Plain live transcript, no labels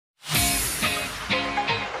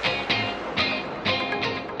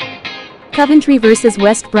Coventry vs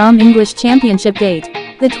West Brom English Championship date.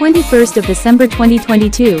 The 21st of December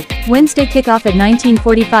 2022, Wednesday kickoff at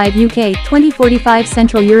 19:45 UK, 20:45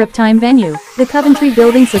 Central Europe Time venue, the Coventry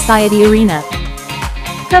Building Society Arena.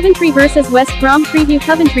 Coventry vs West Brom preview.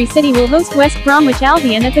 Coventry City will host West Bromwich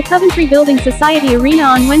Albion at the Coventry Building Society Arena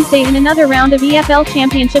on Wednesday in another round of EFL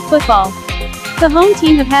Championship football. The home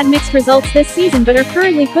team have had mixed results this season but are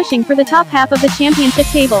currently pushing for the top half of the championship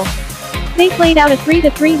table. They played out a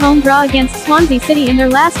 3-3 home draw against Swansea City in their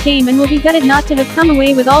last game and will be gutted not to have come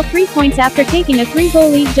away with all 3 points after taking a 3-goal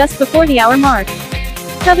lead just before the hour mark.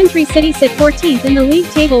 Coventry City sit 14th in the league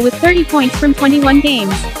table with 30 points from 21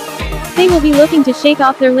 games. They will be looking to shake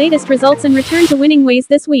off their latest results and return to winning ways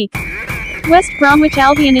this week. West Bromwich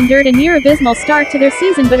Albion endured a near-abysmal start to their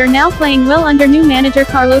season but are now playing well under new manager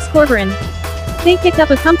Carlos Corberán. They picked up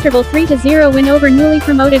a comfortable 3-0 win over newly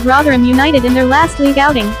promoted Rotherham United in their last league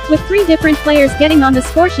outing, with 3 different players getting on the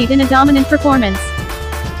scoresheet in a dominant performance.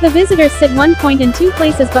 The visitors sit 1 point and 2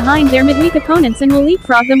 places behind their midweek opponents and will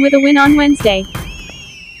leapfrog them with a win on Wednesday.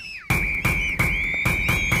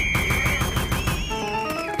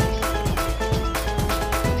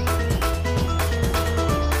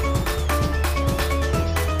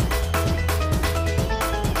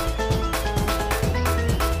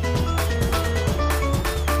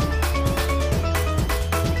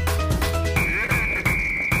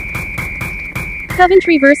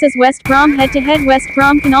 Coventry vs West Brom head-to-head. West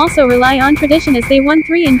Brom can also rely on tradition as they won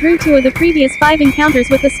 3 and drew 2 of the previous 5 encounters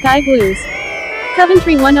with the Sky Blues.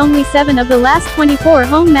 Coventry won only 7 of the last 24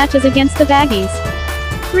 home matches against the Baggies.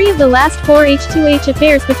 3 of the last 4 H2H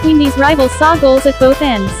affairs between these rivals saw goals at both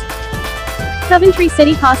ends. Coventry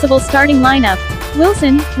City possible starting lineup: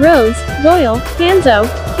 Wilson, Rose, Doyle, Hanzo,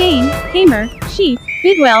 Kane, Hamer, Sheaf,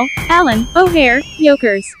 Bidwell, Allen, O'Hare,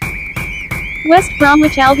 Yokers. West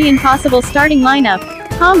Bromwich Albion possible starting lineup: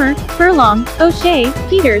 Palmer, Furlong, O'Shea,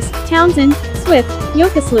 Peters, Townsend, Swift,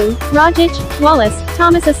 Yokeslu, Rogic, Wallace,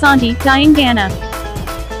 Thomas Asante, Diangana.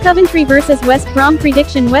 Coventry vs West Brom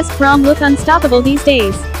prediction. West Brom look unstoppable these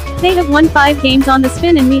days. They have won 5 games on the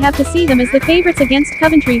spin and we have to see them as the favourites against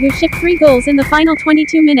Coventry, who shipped 3 goals in the final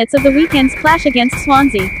 22 minutes of the weekend's clash against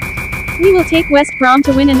Swansea. We will take West Brom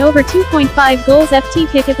to win an over 2.5 goals FT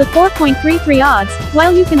pick at the 4.33 odds,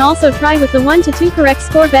 while you can also try with the 1-2 correct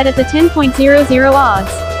score bet at the 10.00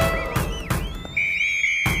 odds.